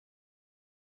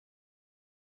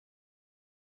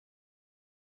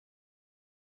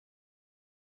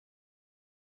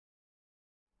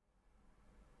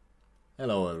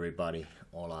Hello everybody,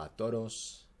 hola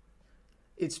todos.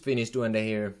 It's FinnishDuende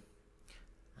here,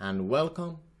 and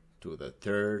welcome to the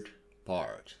third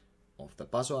part of the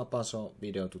Paso a Paso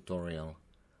video tutorial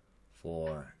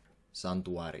for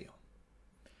Santuario.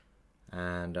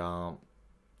 And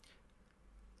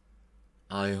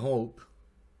I hope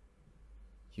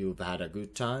you've had a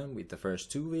good time with the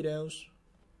first two videos,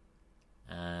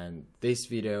 and this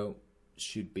video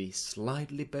should be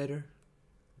slightly better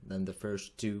than the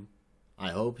first two. I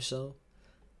hope so.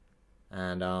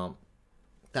 And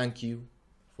thank you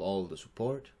for all the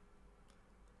support.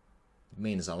 It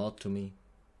means a lot to me.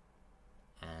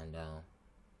 And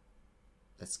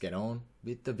let's get on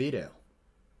with the video.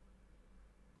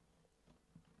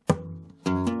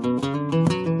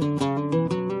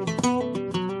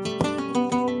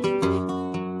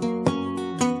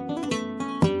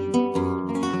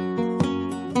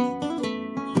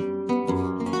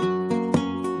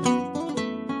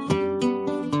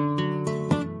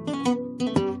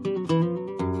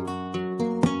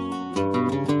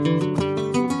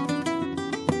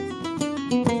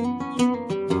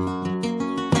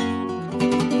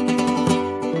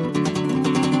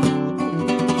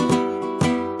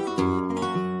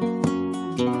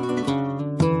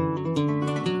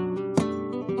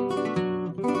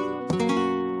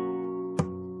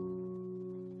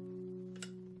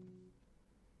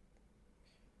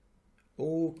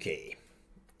 Okay,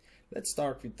 let's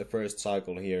start with the first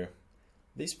cycle here.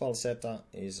 This falseta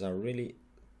is a really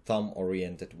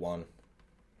thumb-oriented one,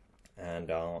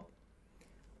 and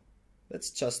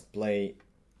let's just play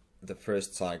the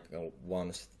first cycle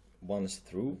once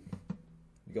through.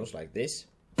 It goes like this.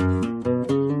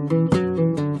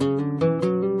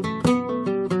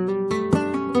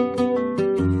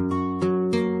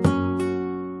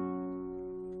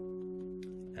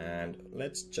 And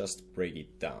let's just break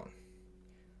it down.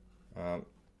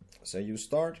 So you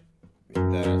start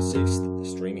with the 6th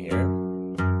string here,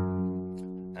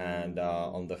 and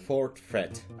on the 4th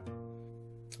fret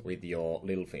with your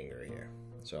little finger here.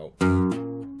 So,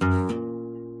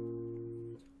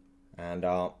 and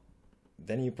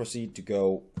then you proceed to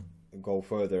go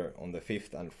further on the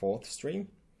 5th and 4th string,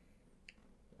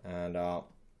 and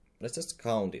let's just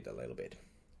count it a little bit.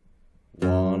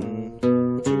 1,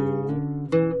 2,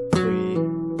 3,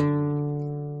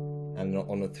 and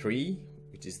on a 3,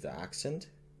 which is the accent,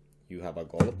 you have a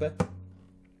golpe.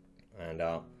 And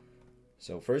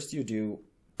so first you do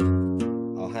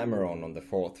a hammer on the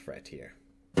 4th fret here,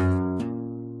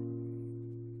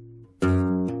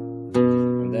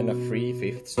 and then a free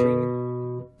 5th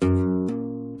string,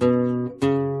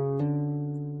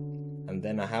 and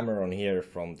then a hammer on here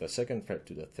from the 2nd fret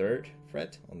to the 3rd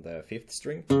fret on the 5th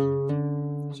string.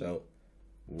 So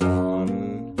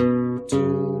 1,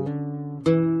 2,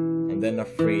 and then a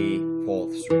free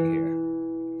 4th string here.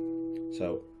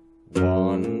 So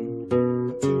 1,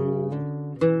 2,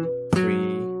 3,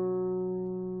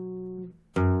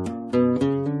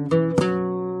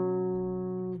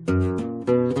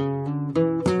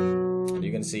 and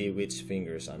you can see which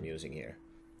fingers I'm using here.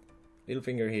 Little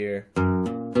finger here,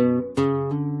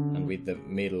 and with the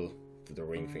middle to the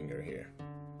ring finger here,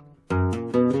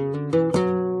 and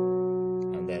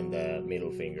then the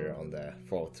middle finger on the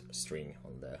 4th string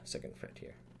on the 2nd fret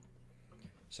here.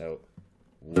 So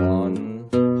 1,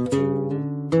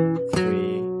 2,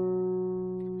 3,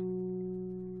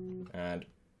 and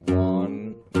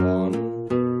 1, 1,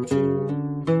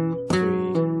 2, 3,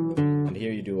 and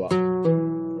here you do a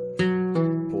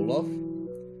pull off,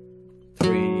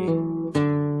 3,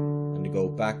 and you go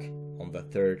back on the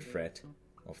 3rd fret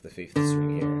of the 5th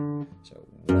string here. So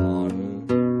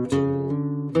 1,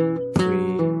 2, 3.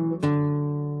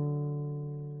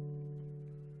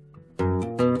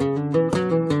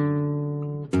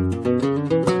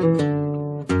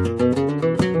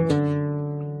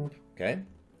 Okay,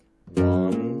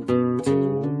 1,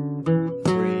 2,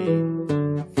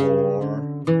 3, 4,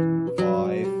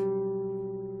 5.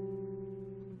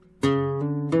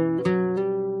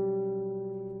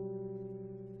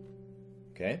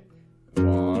 Okay,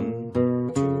 1,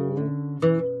 2,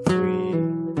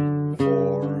 3,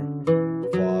 4,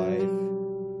 5.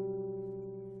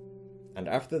 And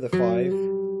after the 5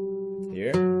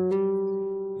 here,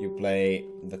 you play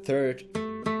the third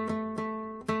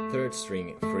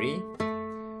string free,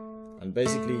 and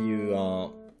basically you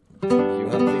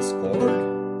have this chord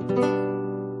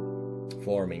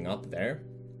forming up there.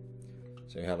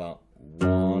 So you have a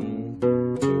 1,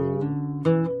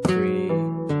 2, 3,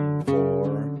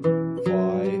 4,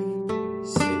 5,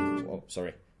 6. Oh,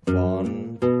 sorry.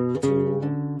 1,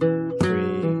 2,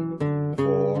 3,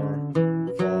 4,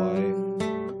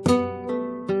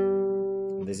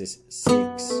 5. This is C.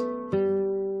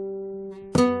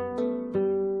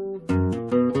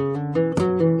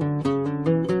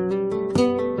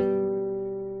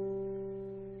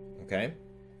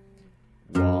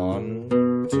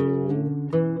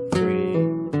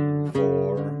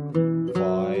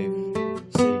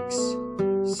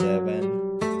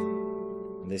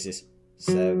 this is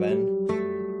 7.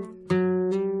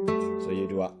 So you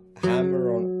do a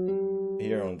hammer on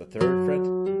here on the 3rd fret,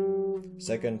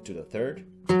 2nd to the 3rd,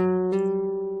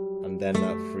 and then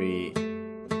a free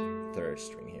 3rd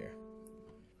string here.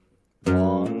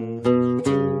 1, 2,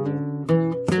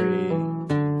 3,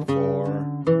 4,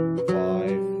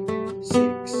 5,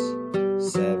 6,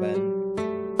 7,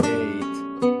 8,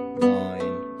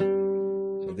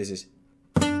 9. So this is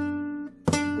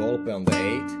golpe on the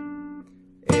 8,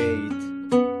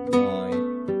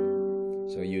 9.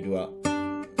 So you do a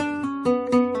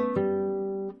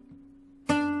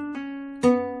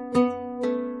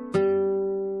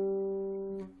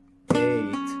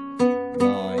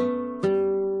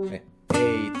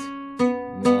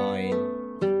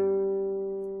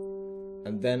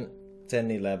then 10,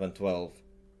 11, 12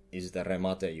 is the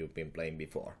remate you've been playing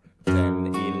before. 10,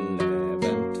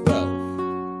 11,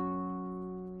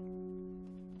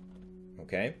 12.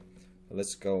 Okay,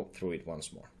 let's go through it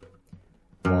once more.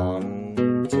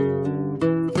 1,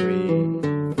 2, 3,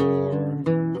 4,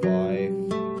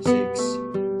 5, 6,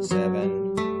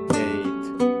 7, 8,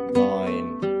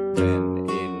 9, 10,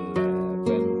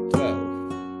 11,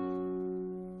 12.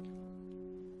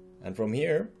 And from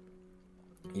here,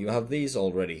 you have these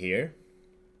already here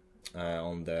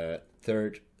on the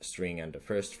 3rd string and the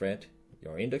 1st fret,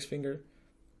 your index finger,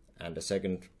 and the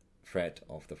 2nd fret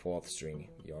of the 4th string,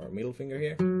 your middle finger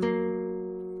here.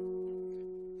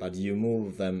 But you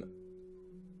move them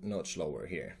notch lower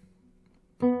here.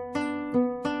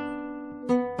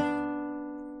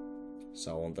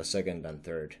 So on the 2nd and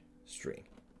 3rd string.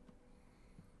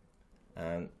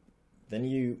 And then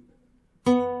you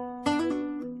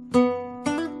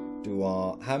do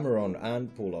a hammer on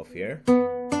and pull off here.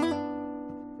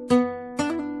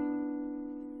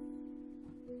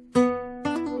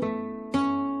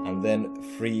 And then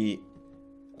free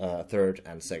 3rd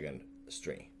and 2nd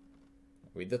string.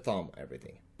 With the thumb,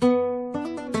 everything.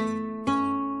 And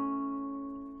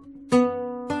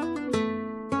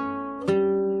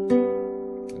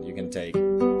you can take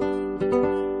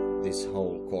this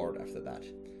whole chord after that.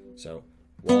 So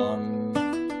 1,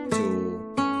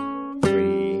 2,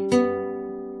 3.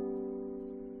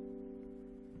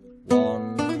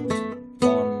 1, 2,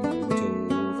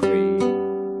 3.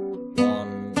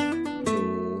 1,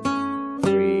 2,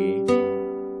 3.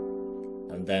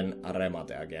 And then a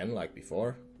remate again, like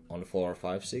before, on 4,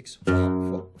 5, 6.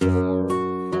 1, 4,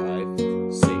 5,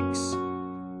 6.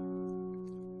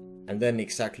 And then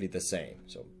exactly the same.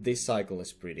 So this cycle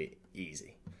is pretty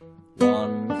easy.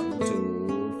 1,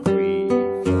 2, 3,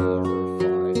 4,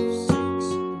 5,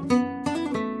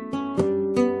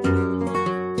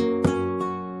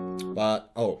 6.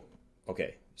 But, oh,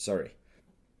 okay, sorry.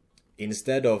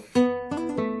 Instead of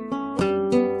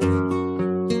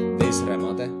this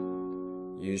remate,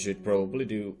 you should probably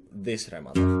do this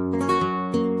remate.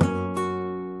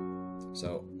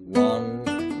 So 1,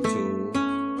 2,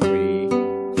 3,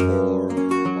 4,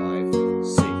 5,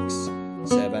 6,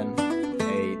 7,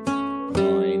 8,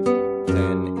 9,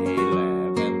 10,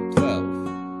 11, 12.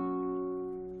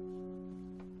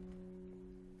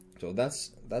 So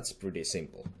that's pretty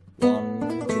simple.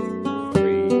 1, 2,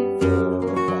 3, 4,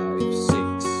 5,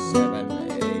 6, 7,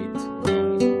 8,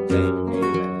 9, 10,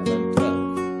 11, 12.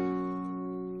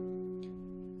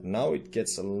 Now it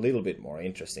gets a little bit more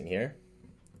interesting here.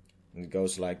 It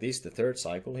goes like this, the 3rd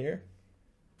cycle here.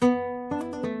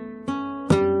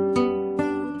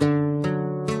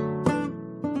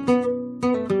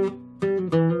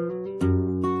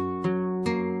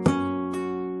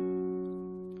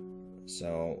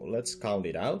 So let's count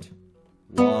it out.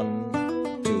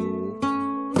 1, 2,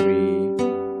 3,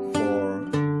 4,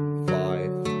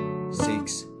 5,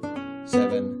 6,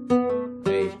 7,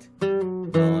 8,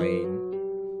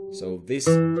 9. So this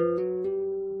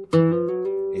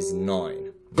is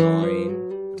 9.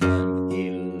 9, 10,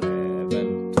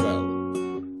 11,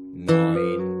 12.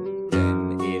 9,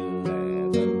 10,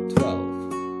 11,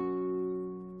 12.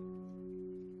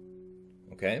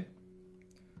 Okay?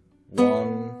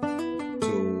 1,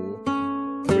 2,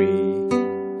 3,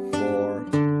 4,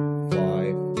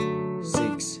 5,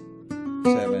 6,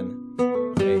 7,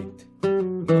 8,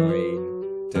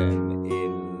 9, 10,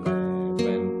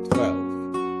 11, 12.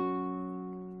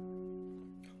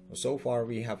 So far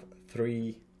we have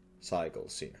 3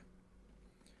 cycles here.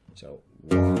 So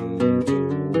 1,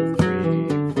 2,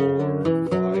 3, 4,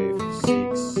 5,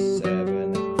 6,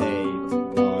 7,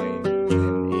 8, 9,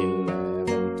 10,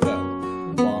 11,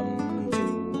 12. 1,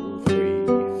 2, 3,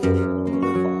 4,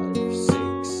 5,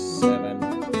 6, 7,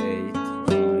 8,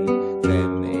 9,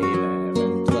 10,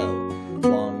 11, 12.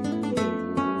 1,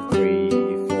 2,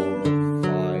 3, 4,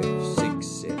 5, 6,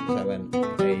 7, 8,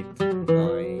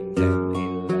 9, 10,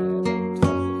 11,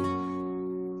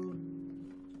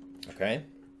 12. Okay.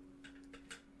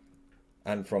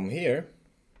 And from here,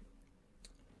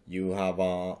 you have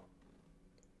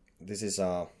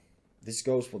this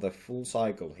goes for the full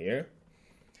cycle here.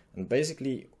 And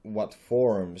basically what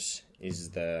forms is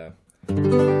the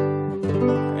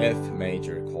F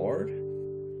major chord.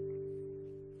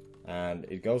 And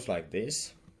it goes like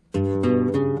this. And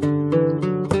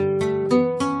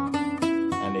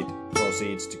it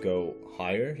proceeds to go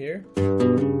higher here.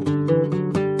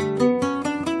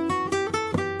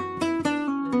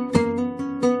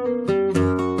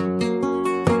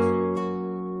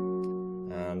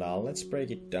 And let's break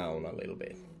it down a little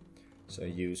bit. So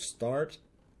you start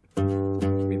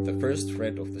with the first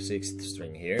fret of the 6th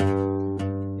string here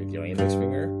with your index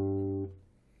finger,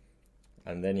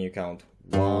 and then you count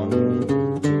 1,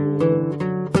 2,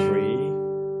 3,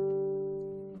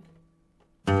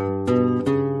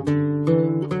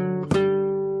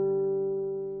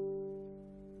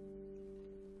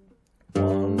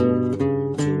 1,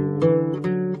 2,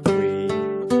 3,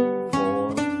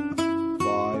 4,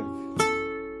 5.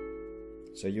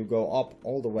 So you go up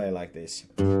all the way like this.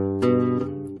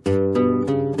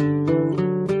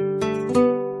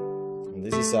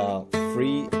 A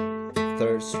free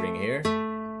 3rd string here,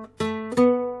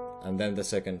 and then the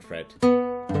 2nd fret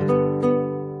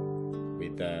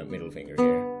with the middle finger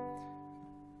here.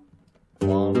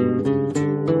 1,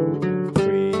 2,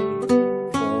 3,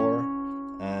 4,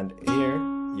 and here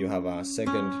you have a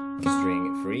 2nd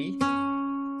string free.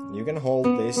 You can hold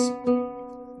this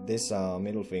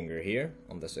middle finger here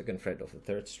on the 2nd fret of the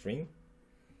 3rd string.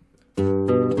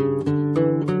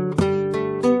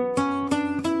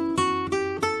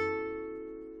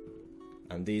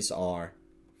 And these are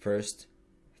first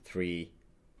 3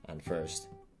 and first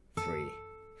 3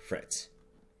 frets.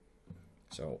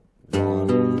 So 1,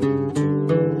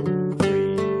 2,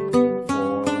 3,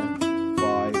 4,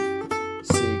 5,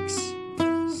 6,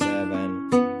 7.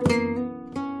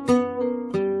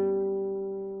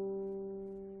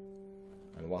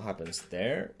 And what happens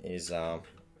there is 1,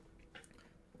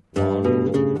 2,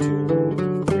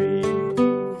 3,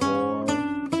 4,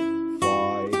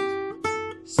 5,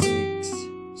 6.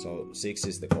 So 6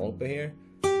 is the golpe here,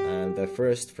 and the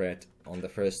first fret on the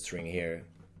 1st string here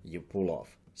you pull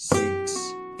off 6,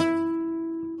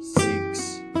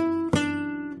 6,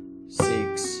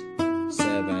 6,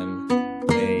 7,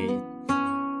 8,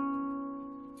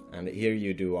 and here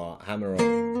you do a hammer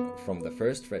on from the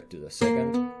 1st fret to the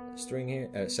 2nd string here,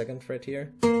 2nd fret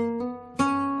here,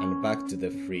 and back to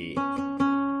the free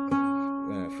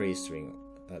string,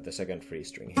 the 2nd free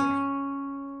string here.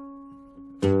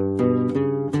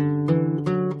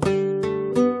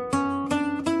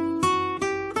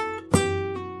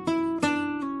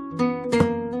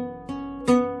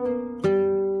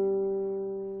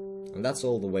 And that's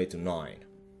all the way to 9.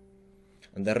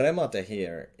 And the remate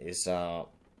here is a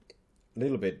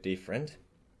little bit different.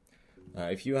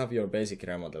 If you have your basic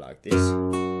remate like this,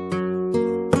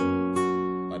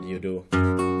 what you do,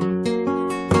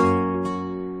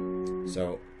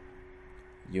 so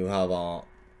you have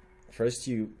first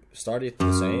you start it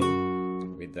the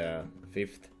same with the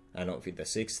 5th, with the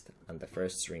 6th and the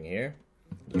 1st string here.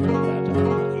 You have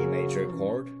that E major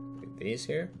chord with these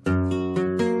here.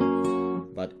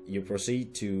 But you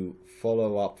proceed to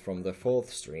follow up from the 4th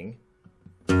string,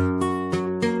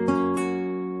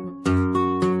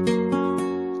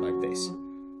 like this,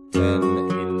 10,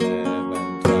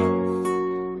 11,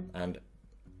 12, and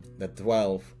the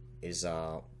 12 is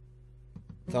a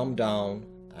thumb down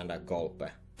and a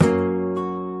golpe,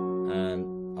 and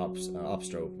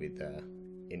upstroke with the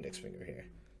index finger here,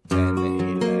 10,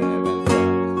 11,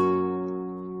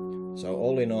 12. So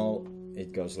all in all,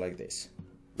 it goes like this.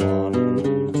 1,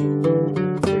 2,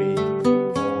 3,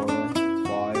 4,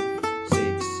 5,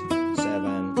 6,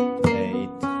 7, 8,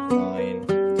 9,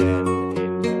 10,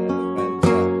 11,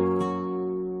 12.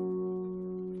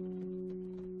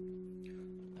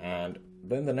 And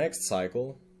then the next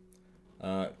cycle,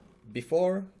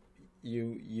 before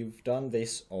you've done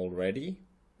this already,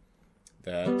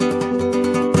 the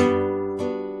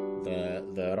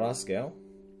rascal,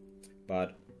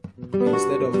 but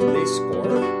instead of this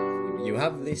chord, you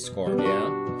have this chord, yeah,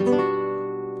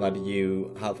 but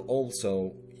you have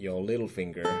also your little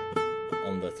finger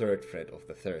on the 3rd fret of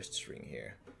the 1st string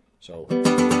here. So,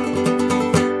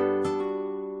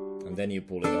 and then you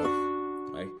pull it off,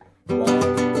 like 1,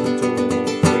 2,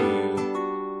 3,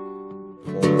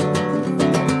 4,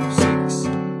 5, 6,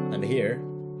 and here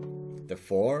the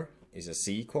 4 is a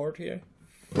C chord here,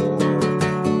 4,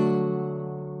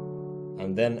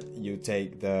 and then you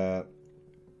take the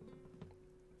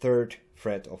third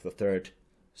fret of the third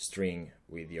string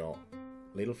with your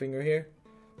little finger here.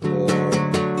 4,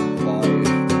 5,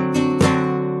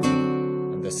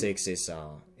 and the 6 is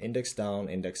index down,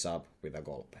 index up with a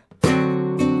golpe.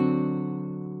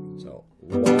 So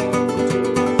 1,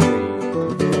 2, 3,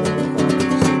 4,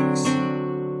 5, 6.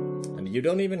 And you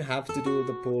don't even have to do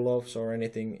the pull-offs or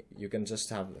anything, you can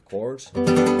just have the chords.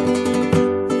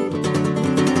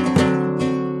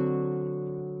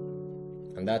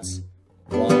 And that's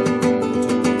 1,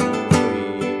 2,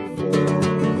 3,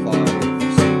 4, 5,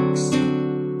 6.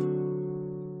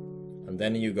 And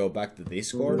then you go back to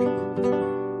this chord.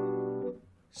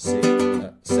 6,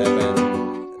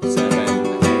 7,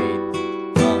 7,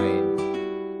 8,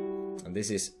 9. And this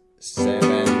is 7,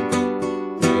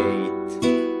 8.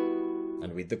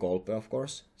 And with the golpe, of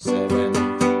course. 7,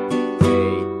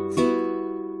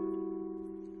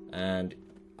 8. And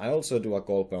I also do a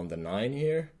golpe on the 9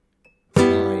 here.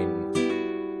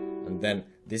 9, and then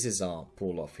this is a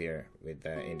pull off here with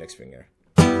the index finger,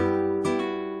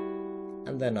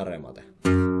 and then a remate.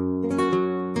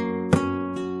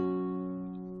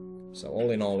 So all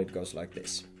in all it goes like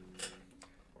this.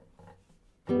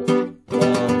 1, 2, 3,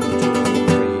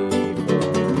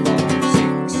 4,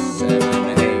 5, 6,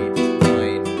 7, 8,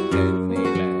 9, 10,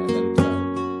 11,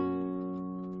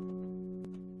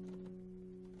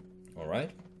 12.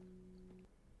 Alright.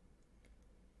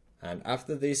 And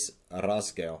after this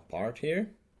rasgel part here,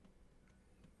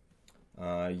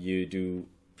 you do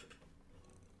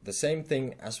the same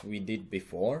thing as we did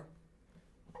before,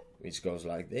 which goes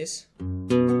like this.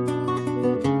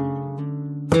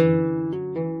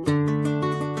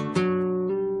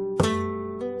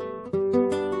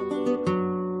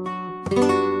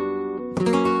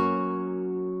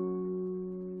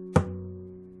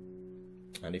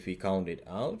 And if we count it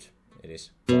out, it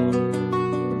is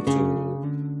 1,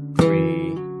 2,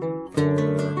 3,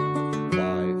 4,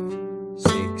 5,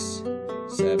 6,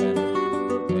 7,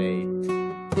 8,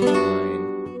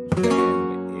 9,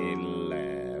 10,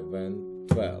 11,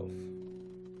 12.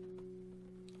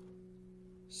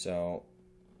 So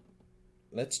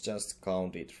let's just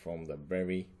count it from the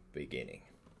very beginning.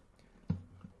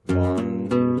 1,